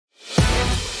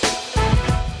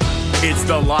It's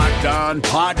the Locked On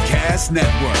Podcast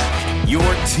Network, your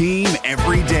team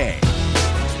every day.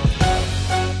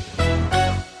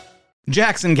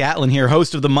 Jackson Gatlin here,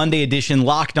 host of the Monday edition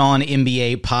Locked On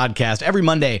NBA podcast. Every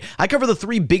Monday, I cover the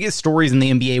three biggest stories in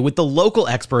the NBA with the local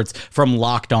experts from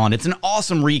Locked On. It's an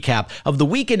awesome recap of the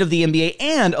weekend of the NBA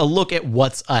and a look at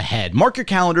what's ahead. Mark your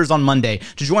calendars on Monday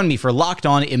to join me for Locked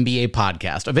On NBA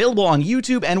podcast, available on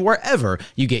YouTube and wherever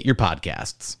you get your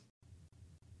podcasts.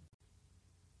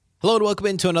 Hello and welcome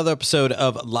into another episode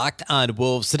of Locked On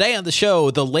Wolves. Today on the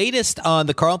show, the latest on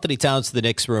the Karl-Anthony Towns to the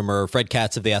Knicks rumor. Fred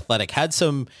Katz of The Athletic had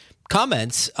some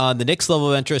comments on the Knicks'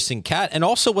 level of interest in Cat and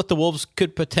also what the Wolves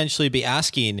could potentially be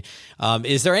asking.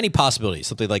 Is there any possibility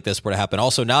something like this were to happen?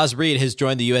 Also, Naz Reid has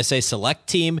joined the USA Select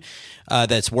team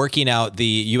that's working out the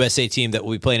USA team that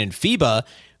will be playing in FIBA. We'll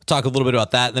talk a little bit about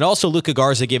that. And then also Luka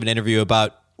Garza gave an interview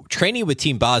about training with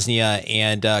Team Bosnia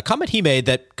and a comment he made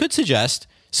that could suggest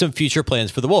some future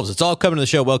plans for the Wolves. It's all coming to the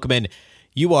show. Welcome in.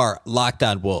 You are Locked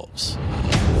On Wolves.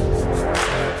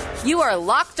 You are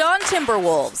Locked On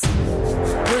Timberwolves,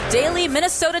 your daily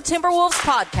Minnesota Timberwolves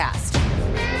podcast.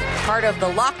 Part of the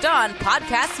Locked On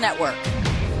Podcast Network,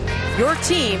 your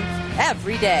team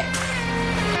every day.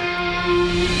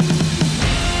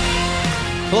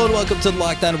 Hello and welcome to the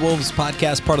Locked On Wolves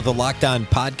podcast, part of the Locked On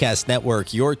Podcast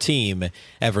Network, your team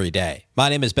every day. My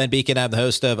name is Ben Beacon. I'm the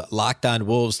host of Locked On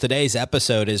Wolves. Today's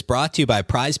episode is brought to you by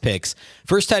Prize Picks.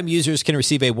 First-time users can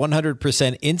receive a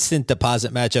 100% instant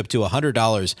deposit match up to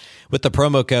 $100 with the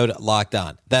promo code Locked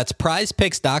On. That's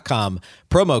prizepicks.com,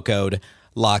 promo code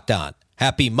Locked On.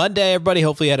 Happy Monday, everybody.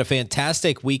 Hopefully you had a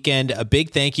fantastic weekend. A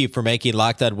big thank you for making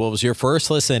Locked On Wolves your first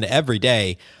listen every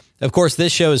day. Of course,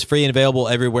 this show is free and available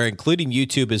everywhere, including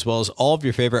YouTube, as well as all of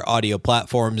your favorite audio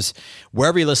platforms.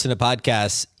 Wherever you listen to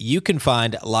podcasts, you can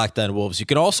find Locked On Wolves. You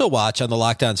can also watch on the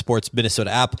Locked On Sports Minnesota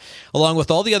app, along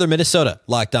with all the other Minnesota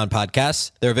Locked On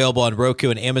podcasts. They're available on Roku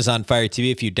and Amazon Fire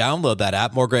TV if you download that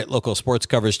app. More great local sports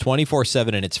coverage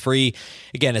 24/7, and it's free.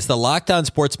 Again, it's the Locked On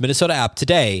Sports Minnesota app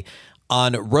today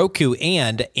on Roku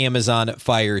and Amazon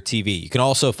Fire TV. You can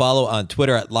also follow on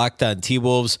Twitter at Locked On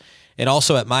T-Wolves. And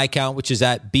also at my account, which is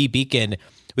at bbeacon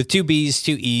with two B's,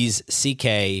 two E's,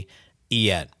 CKEN.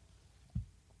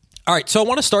 All right, so I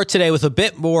want to start today with a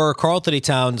bit more Karl-Anthony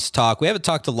Towns talk. We haven't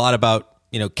talked a lot about,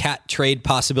 Cat trade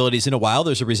possibilities in a while.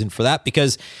 There's a reason for that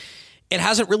because it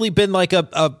hasn't really been like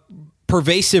a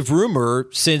pervasive rumor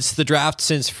since the draft,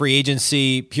 since free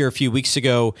agency here a few weeks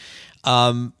ago.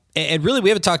 And really, we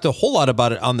haven't talked a whole lot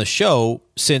about it on the show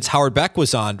since Howard Beck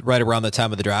was on right around the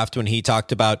time of the draft when he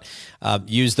talked about,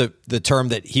 used the term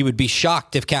that he would be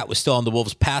shocked if Cat was still on the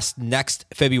Wolves past next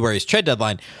February's trade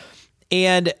deadline.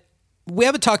 And we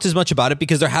haven't talked as much about it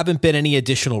because there haven't been any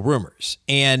additional rumors.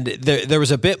 And there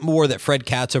was a bit more that Fred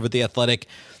Katz over at The Athletic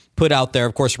put out there,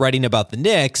 of course, writing about the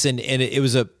Knicks. And it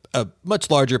was a much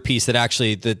larger piece that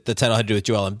actually the title had to do with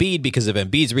Joel Embiid because of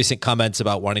Embiid's recent comments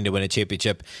about wanting to win a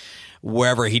championship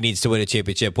wherever he needs to win a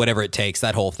championship, whatever it takes,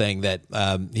 that whole thing that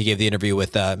he gave the interview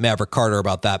with Maverick Carter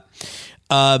about that.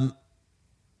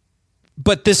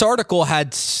 But this article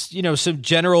had, some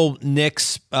general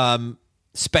Knicks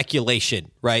speculation,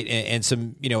 right? And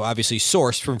some, obviously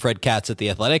sourced from Fred Katz at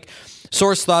The Athletic,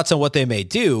 source thoughts on what they may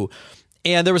do.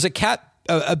 And there was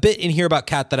a bit in here about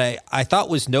Cat that I thought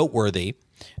was noteworthy.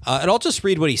 And I'll just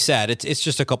read what he said. It's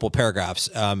just a couple of paragraphs.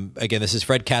 Again, this is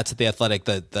Fred Katz at The Athletic.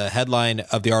 The headline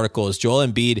of the article is Joel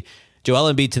Embiid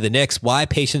to the Knicks, Why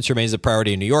Patience Remains a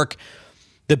Priority in New York.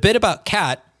 The bit about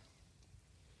Cat,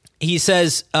 he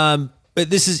says,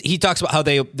 he talks about how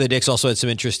the Knicks also had some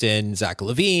interest in Zach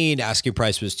LaVine, asking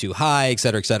price was too high, et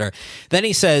cetera, et cetera. Then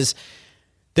he says,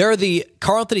 there are the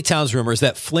Karl-Anthony Towns rumors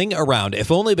that fling around,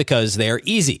 if only because they are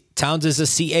easy. Towns is a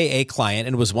CAA client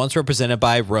and was once represented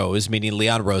by Rose, meaning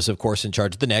Leon Rose, of course, in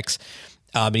charge of the Knicks.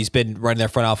 And he's been running their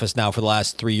front office now for the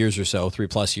last 3 years or so,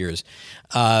 3+ years.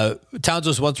 Towns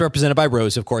was once represented by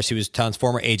Rose. Of course, he was Towns'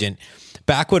 former agent.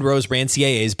 Back when Rose ran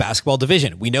CAA's basketball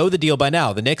division. We know the deal by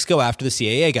now. The Knicks go after the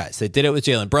CAA guys. They did it with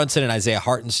Jalen Brunson and Isaiah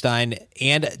Hartenstein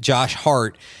and Josh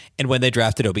Hart. And when they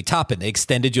drafted Obi Toppin, they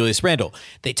extended Julius Randle.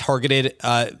 They targeted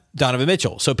Donovan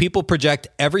Mitchell. So people project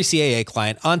every CAA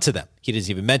client onto them. He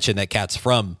doesn't even mention that Cat's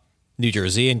from New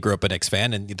Jersey and grew up a Knicks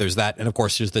fan. And there's that. And of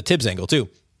course, there's the Tibbs angle too.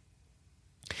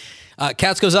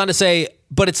 Katz goes on to say,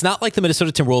 but it's not like the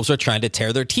Minnesota Timberwolves are trying to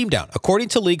tear their team down. According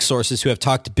to league sources who have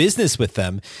talked business with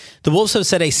them, the Wolves have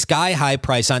set a sky-high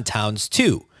price on Towns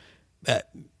too.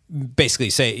 Basically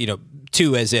say,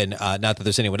 two as in, not that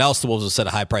there's anyone else the Wolves have set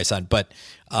a high price on, but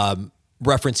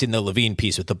referencing the LaVine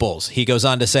piece with the Bulls. He goes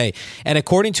on to say, and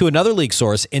according to another league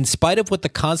source, in spite of what the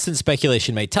constant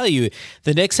speculation may tell you,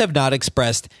 the Knicks have not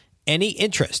expressed any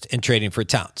interest in trading for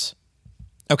Towns.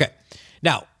 Okay.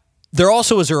 Now, there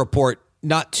also was a report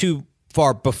not too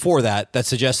far before that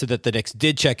suggested that the Knicks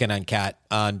did check in on Cat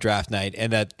on draft night,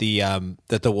 and that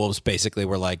the Wolves basically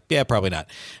were like, yeah, probably not.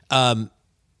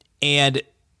 And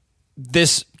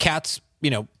this Cat's,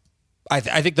 I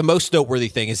think the most noteworthy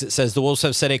thing is it says the Wolves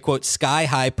have set a, quote, sky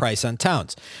high price on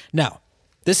Towns. Now,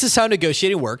 this is how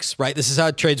negotiating works, right? This is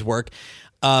how trades work.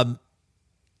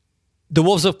 The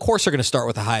Wolves, of course, are going to start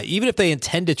with a high, even if they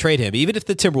intend to trade him, even if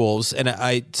the Timberwolves, and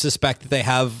I suspect that they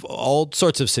have all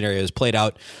sorts of scenarios played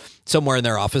out somewhere in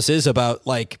their offices about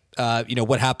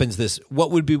what happens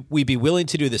what would we be willing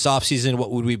to do this offseason?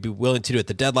 What would we be willing to do at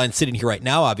the deadline? Sitting here right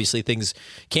now, obviously things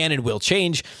can and will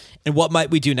change. And what might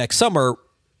we do next summer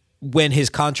when his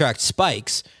contract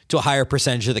spikes to a higher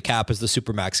percentage of the cap as the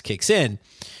Supermax kicks in?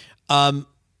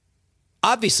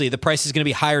 Obviously the price is going to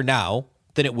be higher now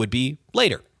than it would be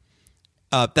later.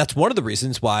 That's one of the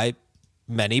reasons why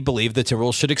many believe the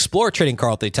Timberwolves should explore trading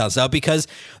Karl-Anthony Towns now, because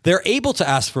they're able to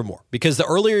ask for more. Because the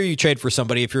earlier you trade for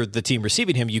somebody, if you're the team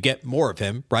receiving him, you get more of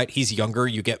him, right? He's younger.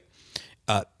 You get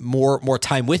more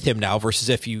time with him now versus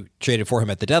if you traded for him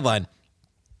at the deadline.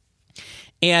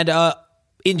 And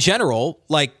in general,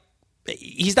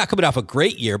 he's not coming off a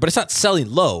great year, but it's not selling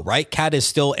low, right? Cat is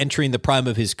still entering the prime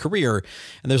of his career,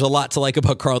 and there's a lot to like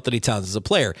about Karl-Anthony Towns as a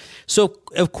player. So,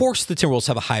 of course, the Timberwolves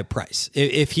have a high price.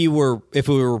 If it were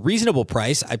a reasonable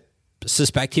price, I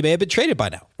suspect he may have been traded by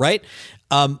now, right?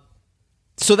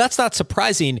 So that's not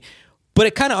surprising, but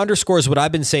it kind of underscores what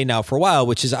I've been saying now for a while,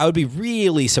 which is I would be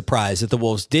really surprised if the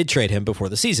Wolves did trade him before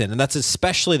the season, and that's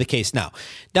especially the case now.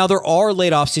 Now, there are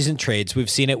late offseason trades. We've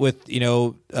seen it with,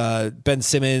 Ben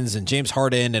Simmons and James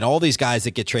Harden and all these guys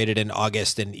that get traded in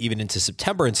August and even into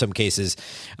September in some cases.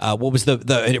 What was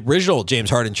the original James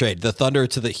Harden trade? The Thunder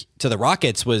to the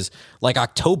Rockets was like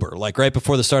October, right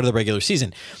before the start of the regular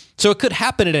season. So it could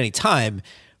happen at any time,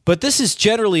 but this is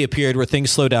generally a period where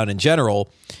things slow down in general,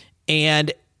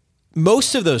 and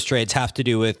most of those trades have to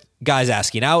do with guys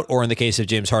asking out, or in the case of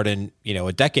James Harden,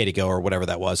 a decade ago or whatever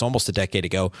that was, almost a decade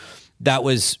ago, that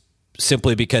was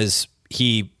simply because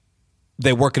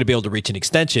they weren't going to be able to reach an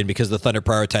extension because the Thunder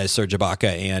prioritized Serge Ibaka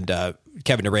and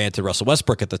Kevin Durant and Russell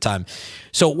Westbrook at the time.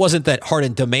 So it wasn't that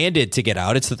Harden demanded to get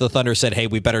out. It's that the Thunder said, hey,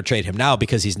 we better trade him now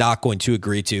because he's not going to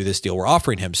agree to this deal we're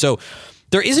offering him. So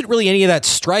there isn't really any of that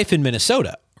strife in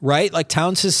Minnesota, right?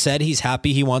 Towns has said he's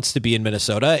happy he wants to be in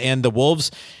Minnesota, and the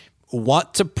Wolves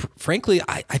want to, frankly,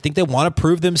 I think they want to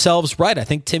prove themselves right. I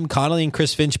think Tim Connolly and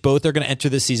Chris Finch both are going to enter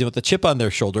this season with a chip on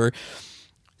their shoulder,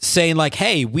 saying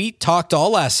hey, we talked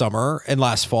all last summer and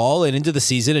last fall and into the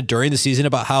season and during the season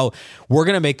about how we're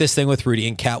going to make this thing with Rudy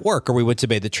and Cat work, or we wouldn't have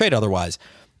made the trade otherwise.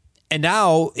 And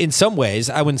now, in some ways,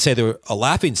 I wouldn't say they're a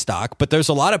laughing stock, but there's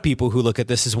a lot of people who look at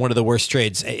this as one of the worst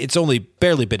trades. It's only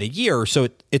barely been a year, so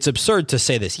it's absurd to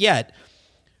say this yet,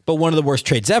 but one of the worst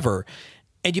trades ever.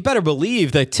 And you better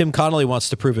believe that Tim Connolly wants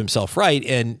to prove himself right,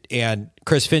 and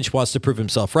Chris Finch wants to prove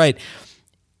himself right.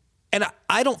 And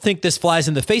I don't think this flies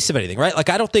in the face of anything, right?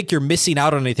 I don't think you're missing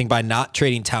out on anything by not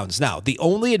trading Towns now. The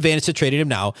only advantage to trading him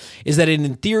now is that it,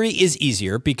 in theory, is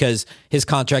easier because his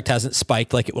contract hasn't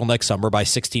spiked like it will next summer by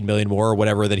 $16 million more or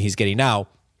whatever than he's getting now.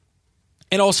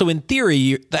 And also, in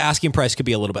theory, the asking price could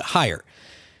be a little bit higher.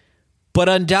 But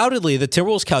undoubtedly, the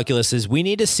Timberwolves calculus is we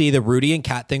need to see the Rudy and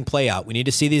Cat thing play out. We need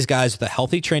to see these guys with a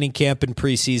healthy training camp and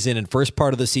preseason and first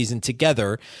part of the season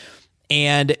together.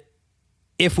 And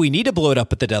if we need to blow it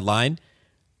up at the deadline,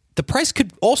 the price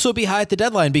could also be high at the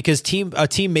deadline because a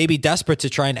team may be desperate to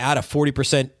try and add a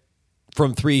 40%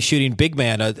 from three shooting big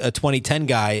man, a 2010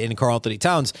 guy in Karl-Anthony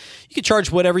Towns. You can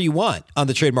charge whatever you want on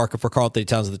the trade market for Karl-Anthony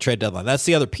Towns at the trade deadline. That's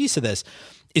the other piece of this,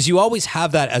 is you always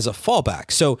have that as a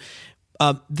fallback. So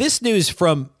this news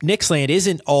from Knicks land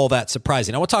isn't all that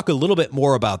surprising. I want to talk a little bit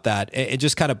more about that and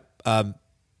just kind of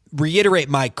reiterate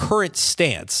my current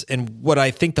stance and what I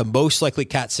think the most likely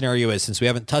Cat scenario is, since we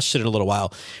haven't touched it in a little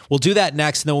while. We'll do that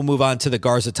next, and then we'll move on to the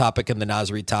Garza topic and the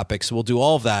Naz Reid topic. So we'll do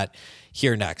all of that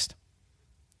here next.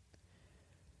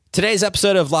 Today's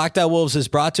episode of Locked On Wolves is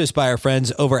brought to us by our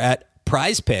friends over at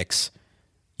Prize Picks.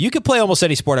 You can play almost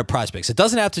any sport at Prize Picks. It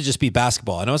doesn't have to just be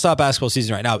basketball. I know it's not basketball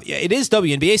season right now. It is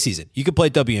WNBA season. You can play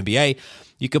WNBA.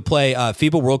 You could play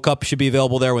FIBA World Cup should be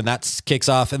available there when that kicks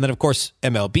off. And then, of course,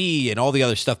 MLB and all the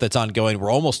other stuff that's ongoing.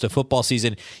 We're almost to football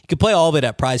season. You can play all of it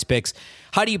at Prize Picks.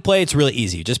 How do you play? It's really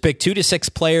easy. You just pick 2 to 6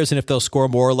 players, and if they'll score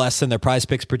more or less than their Prize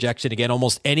Picks projection, again,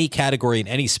 almost any category in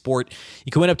any sport,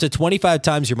 you can win up to 25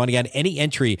 times your money on any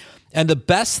entry. And the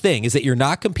best thing is that you're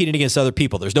not competing against other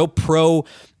people. There's no pro,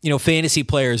 fantasy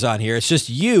players on here. It's just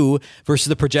you versus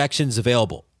the projections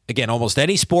available. Again, almost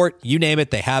any sport, you name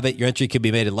it, they have it. Your entry can be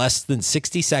made in less than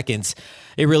 60 seconds.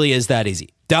 It really is that easy.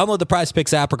 Download the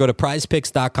PrizePicks app or go to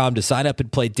prizepicks.com to sign up and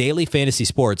play daily fantasy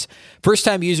sports.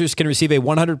 First-time users can receive a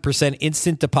 100%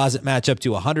 instant deposit match up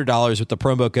to $100 with the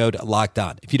promo code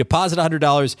LOCKEDON. If you deposit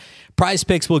 $100,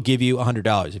 PrizePicks will give you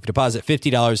 $100. If you deposit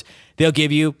 $50, they'll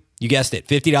give you, you guessed it,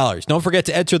 $50. Don't forget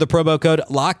to enter the promo code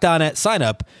LOCKEDON at sign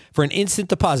up for an instant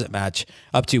deposit match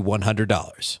up to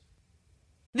 $100.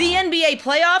 The NBA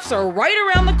playoffs are right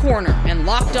around the corner, and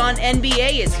Locked On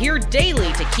NBA is here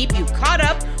daily to keep you caught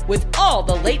up with all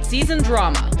the late season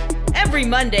drama. Every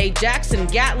Monday, Jackson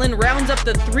Gatlin rounds up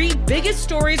the 3 biggest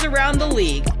stories around the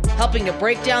league, helping to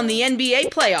break down the NBA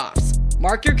playoffs.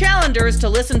 Mark your calendars to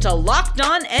listen to Locked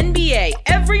On NBA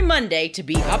every Monday to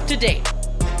be up to date.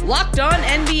 Locked On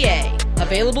NBA,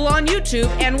 available on YouTube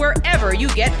and wherever you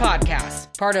get podcasts.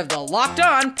 Part of the Locked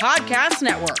On Podcast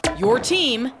Network, your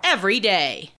team every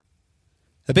day.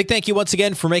 A big thank you once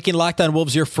again for making Locked On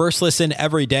Wolves your first listen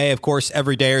every day. Of course,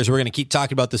 every dayers, we're going to keep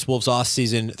talking about this Wolves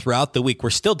offseason throughout the week.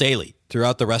 We're still daily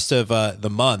throughout the rest of the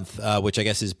month, which I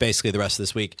guess is basically the rest of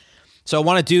this week. So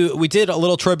we did a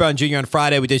little Troy Brown Jr. on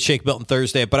Friday. We did Shake Milton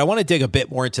Thursday, but I want to dig a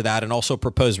bit more into that and also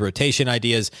propose rotation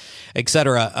ideas,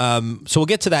 etc. So we'll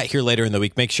get to that here later in the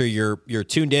week. Make sure you're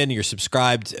tuned in, you're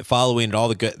subscribed, following, and all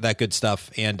that good stuff.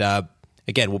 And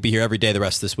again, we'll be here every day the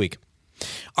rest of this week.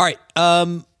 All right.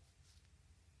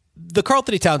 The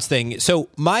Karl-Anthony Towns thing. So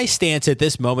my stance at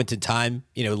this moment in time,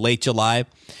 late July,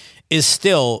 is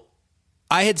still,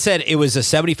 I had said it was a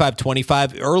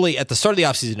 75-25 early at the start of the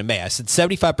offseason in May. I said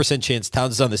 75% chance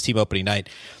Towns is on this team opening night.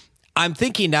 I'm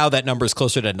thinking now that number is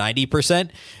closer to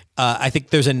 90%. I think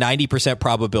there's a 90%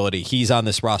 probability he's on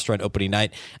this roster on opening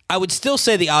night. I would still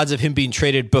say the odds of him being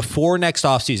traded before next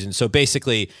offseason, so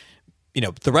basically,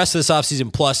 the rest of this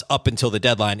offseason plus up until the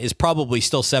deadline, is probably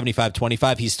still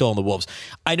 75-25. He's still on the Wolves.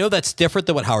 I know that's different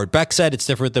than what Howard Beck said. It's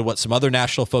different than what some other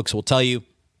national folks will tell you.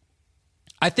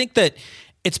 I think that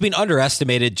it's been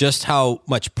underestimated just how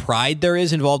much pride there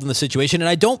is involved in the situation. And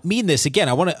I don't mean this, again,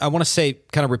 I want to say,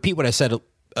 kind of repeat what I said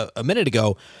a minute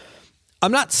ago.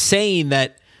 I'm not saying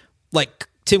that, like,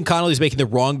 Tim Connolly's making the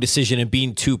wrong decision and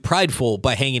being too prideful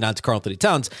by hanging on to Karl-Anthony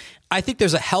Towns. I think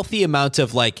there's a healthy amount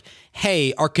of, like,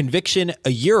 hey, our conviction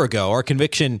a year ago, our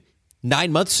conviction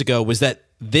 9 months ago was that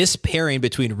this pairing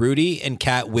between Rudy and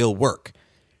Cat will work.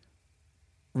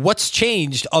 What's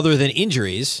changed other than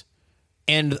injuries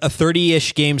and a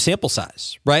 30-ish game sample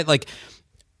size, right? Like,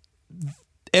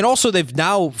 and also they've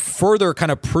now further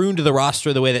kind of pruned the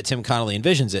roster the way that Tim Connolly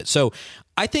envisions it. So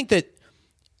I think that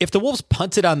if the Wolves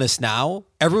punted on this now,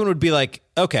 everyone would be like,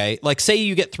 okay, like say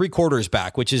you get 3/4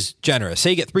 back, which is generous. Say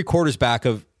you get 3/4 back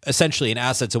of essentially an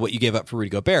assets of what you gave up for Rudy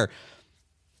Gobert.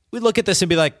 We'd look at this and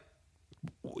be like,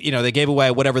 they gave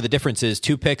away whatever the difference is,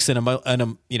 2 picks and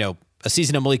a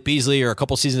season of Malik Beasley or a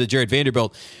couple seasons of Jared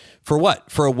Vanderbilt. For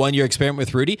what? For a 1-year experiment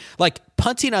with Rudy? Like,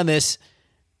 punting on this,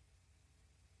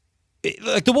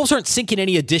 like, the Wolves aren't sinking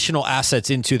any additional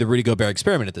assets into the Rudy Gobert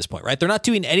experiment at this point, right? They're not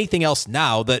doing anything else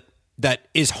now that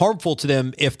is harmful to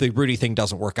them if the Rudy thing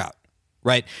doesn't work out,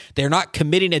 right? They're not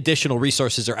committing additional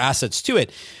resources or assets to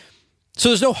it. So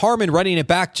there's no harm in running it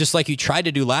back just like you tried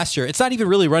to do last year. It's not even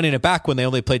really running it back when they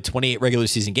only played 28 regular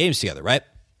season games together, right?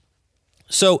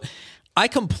 So I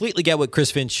completely get what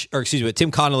what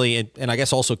Tim Connolly and I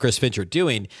guess also Chris Finch are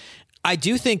doing. I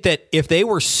do think that if they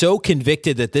were so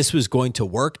convicted that this was going to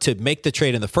work to make the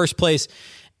trade in the first place,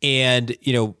 and,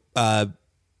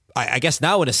 I guess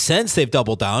now in a sense they've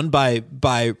doubled down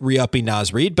by re-upping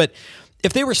Naz Reid, but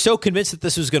if they were so convinced that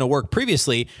this was going to work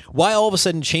previously, why all of a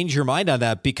sudden change your mind on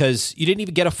that? Because you didn't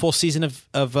even get a full season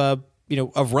of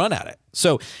run at it.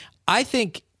 So I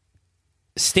think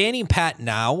standing pat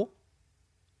now,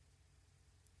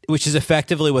 which is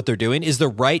effectively what they're doing, is the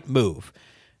right move.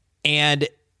 And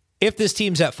if this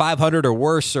team's at 500 or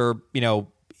worse, or,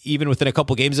 even within a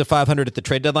couple games of 500 at the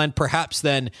trade deadline, perhaps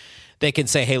then they can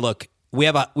say, hey, look, we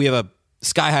have a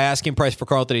sky-high asking price for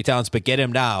Karl-Anthony Towns, but get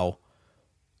him now.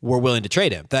 We're willing to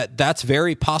trade him. That's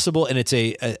very possible, and it's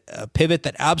a pivot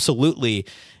that absolutely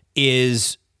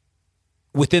is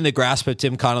within the grasp of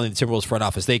Tim Connolly and the Timberwolves front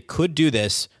office. They could do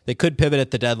this. They could pivot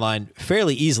at the deadline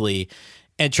fairly easily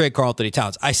and trade Karl-Anthony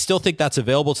Towns. I still think that's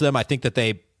available to them. I think that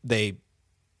they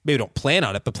maybe don't plan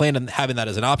on it, but plan on having that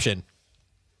as an option,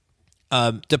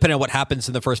 depending on what happens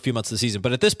in the first few months of the season.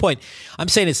 But at this point, I'm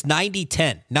saying it's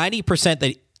 90-10, 90%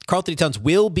 that Karl-Anthony Towns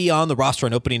will be on the roster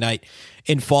on opening night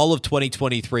in fall of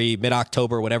 2023,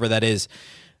 mid-October, whatever that is.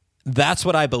 That's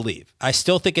what I believe. I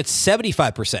still think it's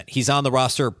 75%. He's on the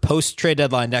roster post-trade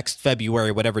deadline next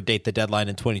February, whatever date the deadline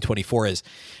in 2024 is.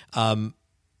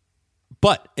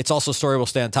 But it's also a story we'll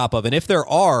stay on top of. And if there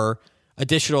are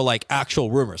additional like actual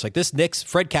rumors, like this Knicks,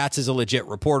 Fred Katz is a legit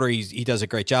reporter. He does a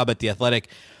great job at The Athletic.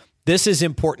 This is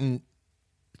important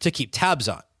to keep tabs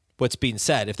on what's being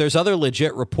said. If there's other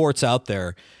legit reports out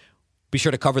there, be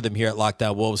sure to cover them here at Locked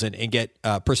On Wolves and get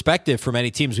perspective from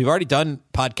any teams. We've already done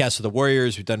podcasts with the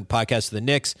Warriors. We've done podcasts with the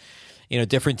Knicks,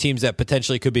 different teams that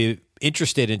potentially could be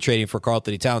interested in trading for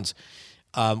Karl-Anthony Towns.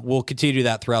 We'll continue to do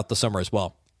that throughout the summer as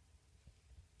well.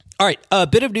 All right, a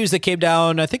bit of news that came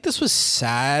down, I think this was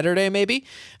Saturday maybe,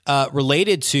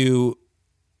 related to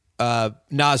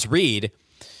Naz Reid.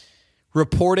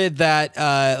 Reported that,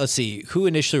 let's see, who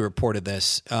initially reported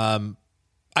this?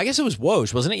 I guess it was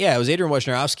Woj, wasn't it? Yeah, it was Adrian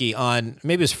Wojnarowski on,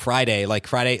 maybe it was Friday, late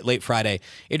Friday.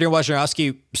 Adrian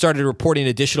Wojnarowski started reporting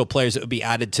additional players that would be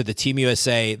added to the Team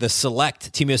USA,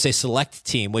 Team USA Select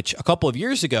team, which a couple of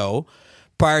years ago,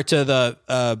 prior to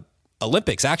the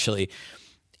Olympics, actually,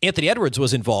 Anthony Edwards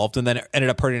was involved and then ended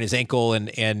up hurting his ankle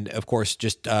and of course,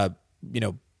 just,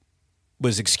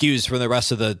 was excused from the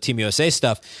rest of the Team USA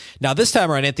stuff. Now, this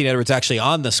time around, Anthony Edwards actually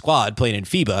on the squad playing in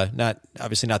FIBA,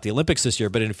 obviously not the Olympics this year,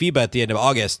 but in FIBA at the end of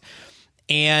August.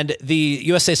 And the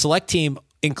USA Select team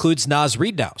includes Naz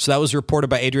Reid now. So that was reported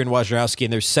by Adrian Wojnarowski,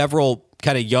 and there's several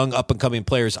kind of young up-and-coming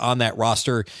players on that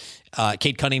roster.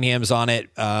 Cade Cunningham's on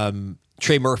it,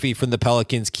 Trey Murphy from the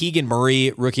Pelicans, Keegan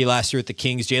Murray, rookie last year at the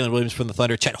Kings, Jalen Williams from the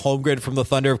Thunder, Chet Holmgren from the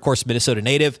Thunder, of course, Minnesota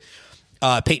native,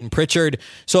 Peyton Pritchard.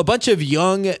 So a bunch of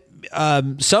young,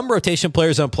 some rotation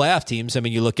players on playoff teams. I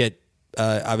mean, you look at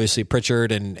obviously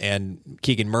Pritchard and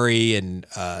Keegan Murray and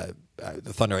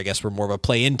the Thunder, I guess, were more of a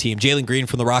play-in team. Jalen Green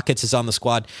from the Rockets is on the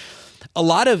squad. A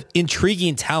lot of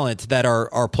intriguing talent that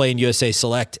are playing USA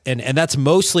Select, and that's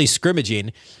mostly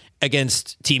scrimmaging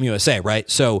against Team USA, right?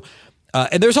 So,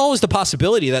 and there's always the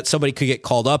possibility that somebody could get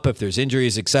called up if there's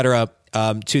injuries, et cetera,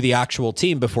 to the actual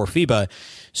team before FIBA.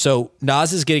 So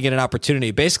Naz is getting an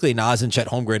opportunity. Basically, Naz and Chet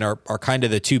Holmgren are kind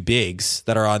of the two bigs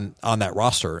that are on that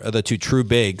roster, or the two true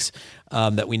bigs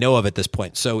that we know of at this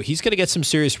point. So he's going to get some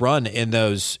serious run in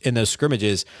those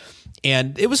scrimmages.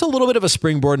 And it was a little bit of a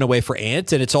springboard in a way for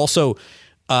Ant. And it's also,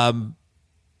 even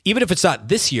if it's not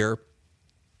this year,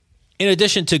 in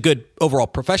addition to good overall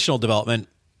professional development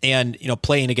and,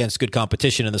 playing against good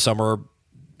competition in the summer,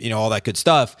 all that good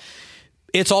stuff,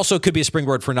 it's also could be a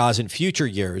springboard for Naz in future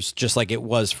years, just like it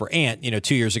was for Ant,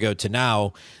 2 years ago to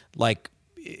now. Like,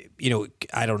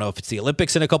 I don't know if it's the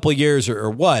Olympics in a couple of years or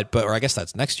what, or I guess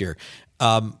that's next year.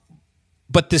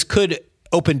 But this could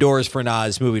open doors for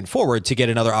Naz moving forward to get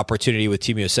another opportunity with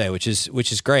Team USA, which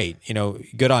is great.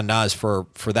 Good on Naz for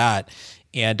that.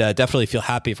 And definitely feel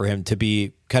happy for him to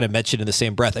be kind of mentioned in the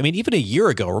same breath. I mean, even a year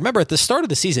ago, remember at the start of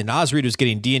the season, Naz Reid was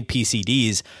getting DNP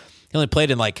CDs. He only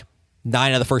played in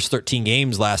 9 of the first 13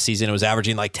 games last season. It was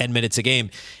averaging 10 minutes a game.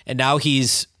 And now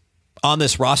he's on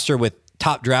this roster with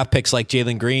top draft picks like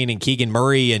Jalen Green and Keegan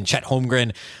Murray and Chet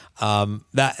Holmgren.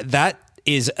 That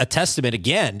is a testament,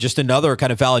 again, just another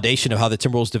kind of validation of how the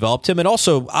Timberwolves developed him. And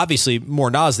also, obviously, more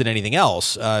Naz than anything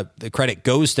else. The credit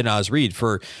goes to Naz Reid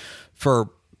for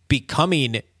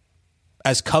becoming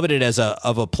as coveted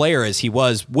of a player as he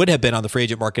would have been on the free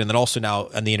agent market, and then also now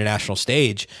on the international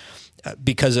stage,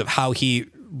 because of how he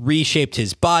reshaped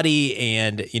his body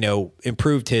and,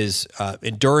 improved his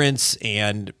endurance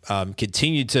and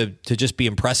continued to just be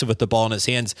impressive with the ball in his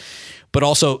hands, but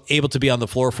also able to be on the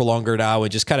floor for longer now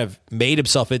and just kind of made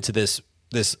himself into this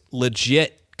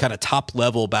legit kind of top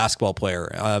level basketball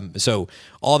player. So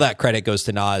all that credit goes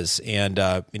to Naz, and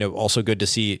also good to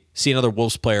see another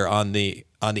Wolves player on the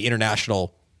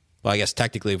international, well, I guess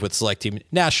technically with select team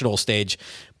national stage,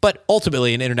 but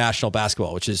ultimately in international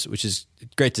basketball, which is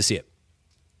great to see it.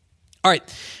 All right,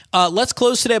 let's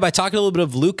close today by talking a little bit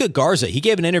of Luka Garza. He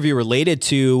gave an interview related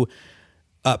to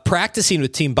practicing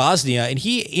with Team Bosnia, and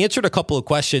he answered a couple of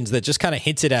questions that just kind of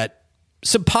hinted at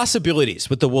some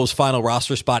possibilities with the Wolves' final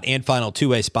roster spot and final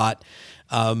two-way spot.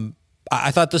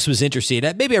 I thought this was interesting.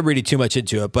 Maybe I'm reading too much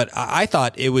into it, but I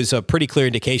thought it was a pretty clear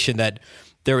indication that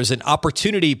there was an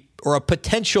opportunity or a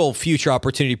potential future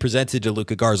opportunity presented to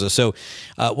Luka Garza. So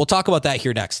we'll talk about that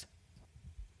here next.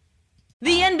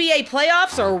 The NBA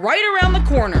playoffs are right around the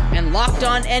corner, and Locked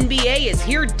On NBA is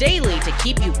here daily to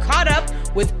keep you caught up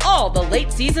with all the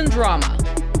late season drama.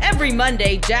 Every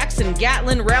Monday, Jackson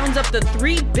Gatlin rounds up the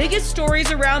 3 biggest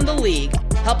stories around the league,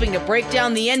 helping to break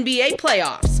down the NBA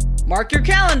playoffs. Mark your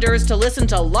calendars to listen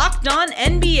to Locked On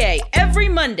NBA every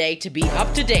Monday to be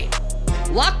up to date.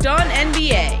 Locked On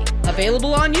NBA,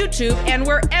 available on YouTube and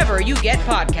wherever you get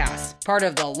podcasts. Part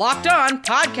of the Locked On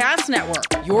Podcast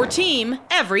Network, your team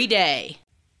every day.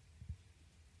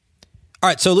 All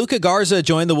right, so Luka Garza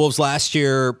joined the Wolves last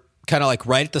year kind of like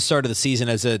right at the start of the season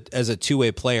as a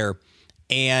two-way player.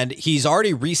 And he's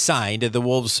already re-signed. The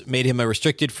Wolves made him a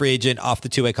restricted free agent off the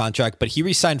two-way contract, but he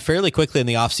re-signed fairly quickly in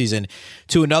the offseason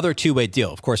to another two-way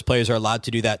deal. Of course, players are allowed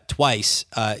to do that twice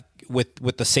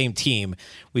with the same team.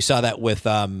 We saw that with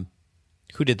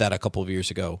who did that a couple of years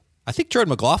ago? I think Jordan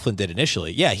McLaughlin did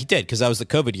initially. Yeah, he did, because that was the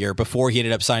COVID year before he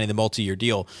ended up signing the multi-year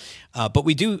deal. But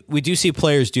we do see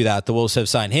players do that. The Wolves have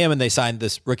signed him, and they signed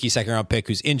this rookie second-round pick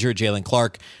who's injured, Jalen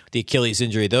Clark, the Achilles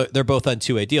injury. They're both on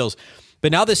two-way deals.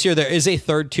 But now this year, there is a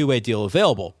third two-way deal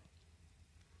available.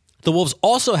 The Wolves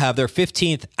also have their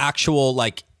 15th actual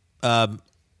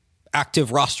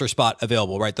active roster spot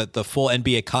available, right? The full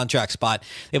NBA contract spot.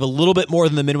 They have a little bit more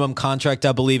than the minimum contract,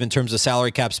 I believe, in terms of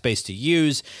salary cap space to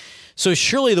use. So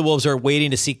surely the Wolves are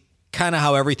waiting to see kind of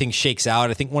how everything shakes out.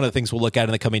 I think one of the things we'll look at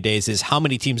in the coming days is how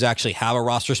many teams actually have a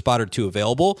roster spot or two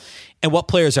available and what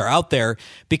players are out there,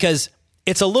 because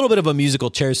it's a little bit of a musical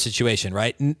chairs situation,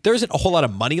 right? And there isn't a whole lot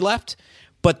of money left,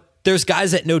 but there's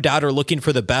guys that no doubt are looking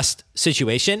for the best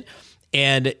situation.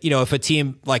 And, if a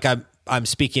team, like I'm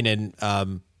speaking in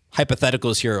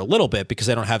hypotheticals here a little bit because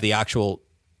I don't have the actual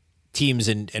teams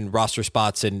and roster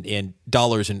spots and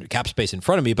dollars and cap space in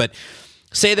front of me, but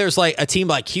say there's like a team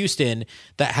like Houston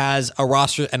that has a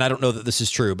roster, and I don't know that this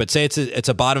is true, but say it's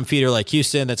a bottom feeder like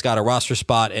Houston that's got a roster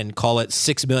spot and call it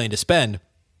 $6 million to spend.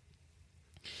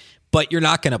 But you're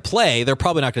not going to play. They're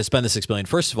probably not going to spend the $6 million,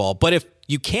 first of all. But if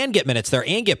you can get minutes there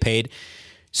and get paid,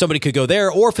 somebody could go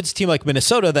there. Or if it's a team like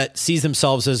Minnesota that sees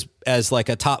themselves as like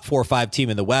a top 4 or 5 team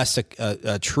in the West,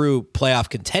 a true playoff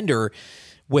contender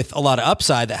with a lot of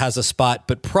upside that has a spot,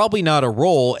 but probably not a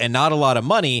role and not a lot of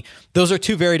money, those are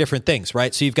two very different things,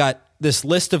 right? So you've got this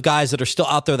list of guys that are still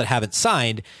out there that haven't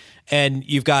signed, and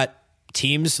you've got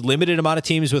teams, limited amount of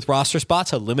teams with roster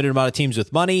spots, a limited amount of teams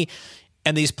with money.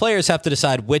 And these players have to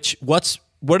decide what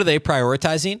are they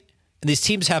prioritizing, and these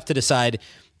teams have to decide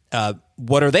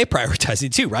what are they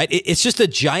prioritizing too, right? It's just a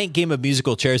giant game of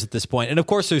musical chairs at this point. And of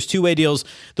course, there's two-way deals.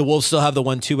 The Wolves still have the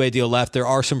one two-way deal left. There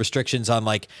are some restrictions on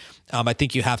I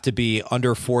think you have to be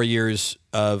under 4 years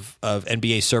of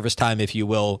NBA service time, if you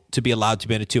will, to be allowed to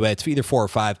be in a two-way. It's either 4 or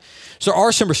 5. So there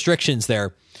are some restrictions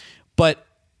there. But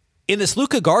in this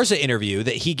Luka Garza interview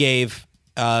that he gave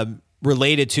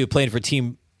related to playing for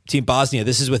Team Bosnia,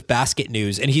 this is with Basket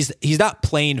News, and he's not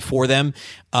playing for them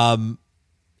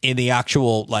in the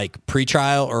actual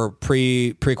pre-trial or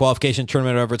pre-qualification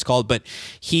tournament, whatever it's called, but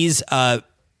he's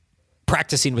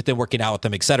practicing with them, working out with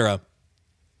them, etc.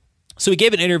 So he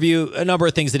gave an interview, a number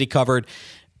of things that he covered.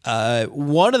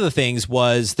 One of the things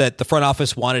was that the front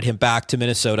office wanted him back to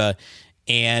Minnesota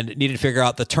and needed to figure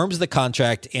out the terms of the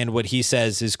contract and what he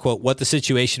says is, quote, what the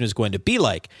situation is going to be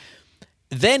like.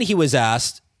 Then he was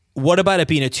asked, what about it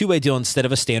being a two-way deal instead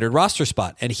of a standard roster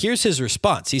spot? And here's his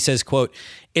response. He says, quote,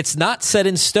 it's not set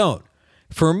in stone.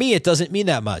 For me, it doesn't mean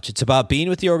that much. It's about being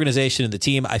with the organization and the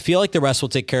team. I feel like the rest will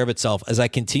take care of itself as I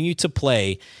continue to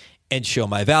play and show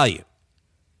my value.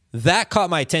 That caught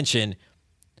my attention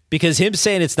because him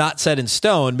saying it's not set in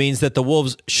stone means that the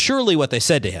Wolves, surely what they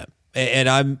said to him, and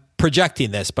I'm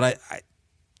projecting this, but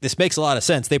this makes a lot of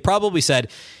sense. They probably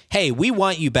said, hey, we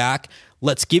want you back.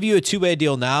 Let's give you a two-way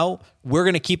deal now. We're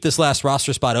going to keep this last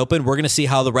roster spot open. We're going to see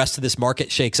how the rest of this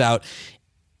market shakes out.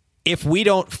 If we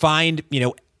don't find,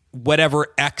 whatever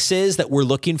X is that we're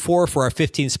looking for our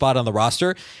 15th spot on the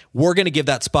roster, we're going to give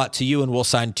that spot to you and we'll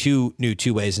sign 2 new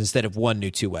two-ways instead of 1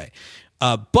 new two-way.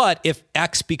 But if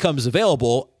X becomes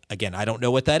available, again, I don't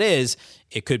know what that is.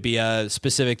 It could be a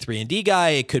specific 3-and-D guy.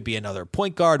 It could be another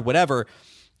point guard, whatever.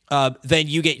 Then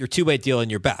you get your two-way deal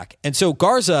and you're back. And so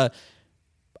Garza,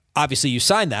 obviously you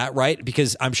signed that, right?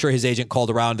 Because I'm sure his agent called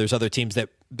around. There's other teams that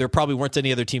there probably weren't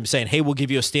any other teams saying, hey, we'll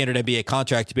give you a standard NBA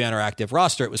contract to be on our active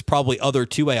roster. It was probably other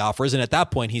two-way offers. And at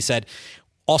that point, he said,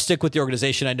 I'll stick with the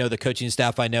organization. I know the coaching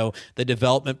staff. I know the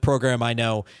development program. I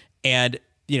know. And,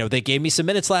 they gave me some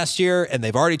minutes last year and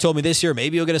they've already told me this year,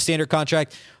 maybe you'll get a standard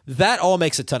contract. That all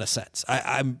makes a ton of sense.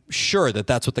 I'm sure that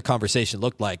that's what the conversation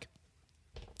looked like.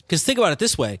 Because think about it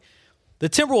this way. The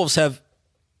Timberwolves have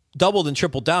doubled and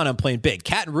tripled down on playing big.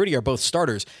 Cat and Rudy are both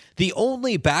starters. The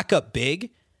only backup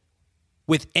big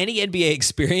with any NBA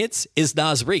experience is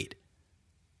Naz Reid,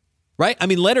 right? I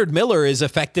mean, Leonard Miller is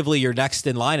effectively your next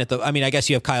in line I guess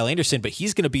you have Kyle Anderson, but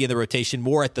he's going to be in the rotation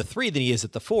more at the 3 than he is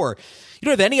at the 4. You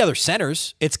don't have any other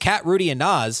centers. It's Cat, Rudy, and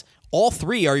Naz. All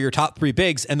 3 are your top 3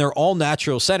 bigs, and they're all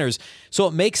natural centers. So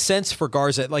it makes sense for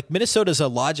Garza. Minnesota's a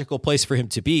logical place for him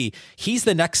to be. He's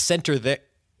the next center that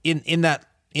in that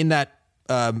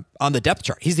on the depth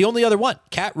chart. He's the only other one.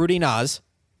 Cat, Rudy, Naz.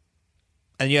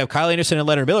 And you have Kyle Anderson and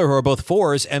Leonard Miller, who are both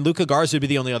 4s, and Luka Garza would be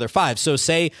the only other 5. So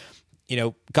say,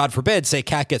 God forbid, say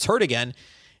Cat gets hurt again.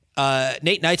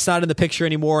 Nate Knight's not in the picture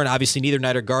anymore, and obviously neither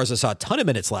Knight or Garza saw a ton of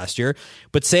minutes last year.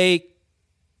 But say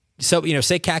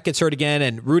Cat gets hurt again,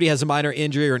 and Rudy has a minor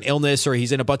injury or an illness, or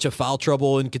he's in a bunch of foul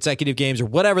trouble in consecutive games, or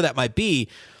whatever that might be.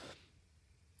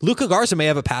 Luka Garza may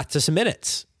have a path to some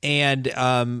minutes, and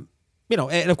and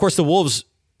of course the Wolves.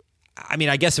 I mean,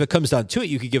 I guess if it comes down to it,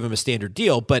 you could give him a standard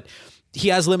deal, but he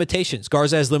has limitations.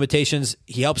 Garza has limitations.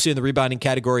 He helps you in the rebounding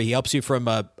category. He helps you from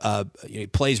he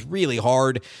plays really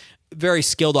hard, very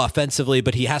skilled offensively,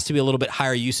 but he has to be a little bit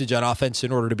higher usage on offense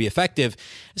in order to be effective.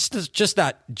 It's just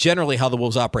not generally how the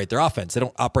Wolves operate their offense. They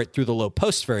don't operate through the low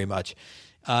post very much.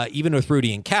 Even with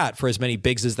Rudy and Cat, for as many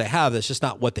bigs as they have, that's just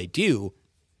not what they do.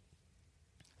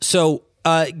 So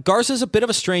Garza's a bit of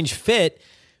a strange fit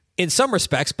in some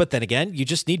respects, but then again, you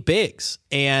just need bigs.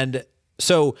 And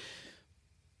so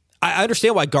I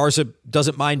understand why Garza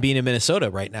doesn't mind being in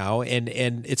Minnesota right now. And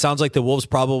it sounds like the Wolves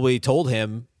probably told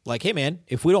him, like, hey, man,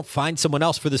 if we don't find someone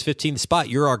else for this 15th spot,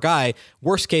 you're our guy.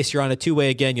 Worst case, you're on a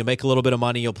two-way again. You'll make a little bit of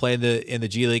money. You'll play in the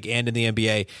G League and in the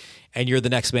NBA, and you're the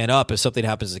next man up if something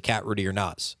happens to Cat, Rudy, or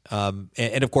Naz.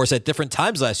 And of course, at different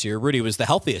times last year, Rudy was the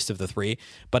healthiest of the three,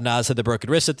 but Naz had the broken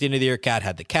wrist at the end of the year. Cat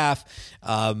had the calf.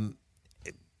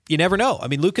 You never know. I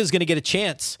mean, Luka's going to get a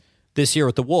chance this year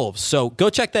with the Wolves. So go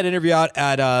check that interview out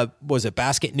at,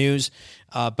 Basket News?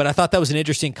 But I thought that was an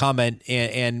interesting comment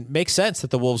and makes sense that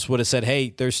the Wolves would have said, hey,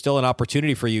 there's still an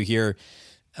opportunity for you here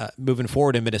moving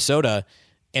forward in Minnesota,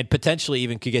 and potentially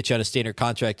even could get you on a standard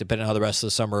contract depending on how the rest of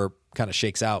the summer kind of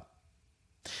shakes out.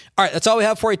 All right, that's all we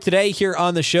have for you today here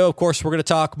on the show. Of course, we're going to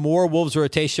talk more Wolves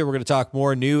rotation. We're going to talk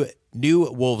more new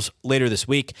Wolves later this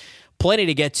week. Plenty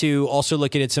to get to. Also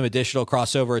looking at some additional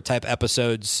crossover type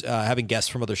episodes, having guests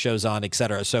from other shows on,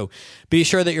 etc. So be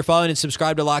sure that you're following and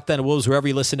subscribe to Locked On Wolves wherever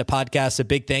you listen to podcasts. A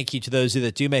big thank you to those of you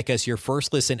that do make us your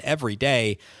first listen every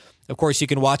day. Of course, you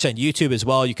can watch on YouTube as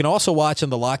well. You can also watch on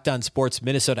the Locked On Sports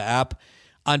Minnesota app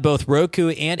on both Roku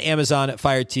and Amazon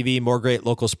Fire TV. More great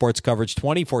local sports coverage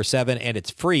 24/7, and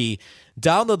it's free.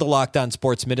 Download the Locked On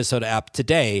Sports Minnesota app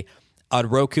today on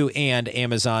Roku and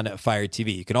Amazon Fire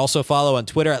TV. You can also follow on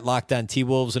Twitter at Locked On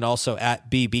T-Wolves and also at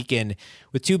B Beacon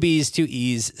with 2 B's, 2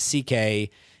 E's, CKEN.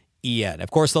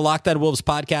 Of course, the Locked On Wolves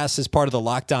podcast is part of the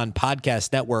Locked On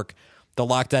Podcast Network. The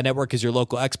Locked On Network is your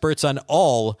local experts on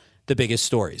all the biggest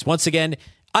stories. Once again,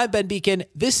 I'm Ben Beacon.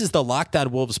 This is the Locked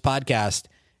On Wolves podcast,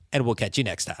 and we'll catch you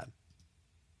next time.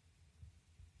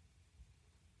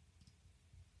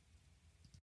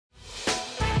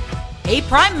 Hey,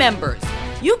 Prime members,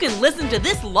 you can listen to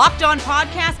this Locked On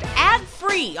podcast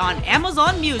ad-free on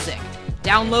Amazon Music.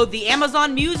 Download the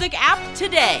Amazon Music app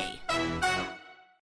today.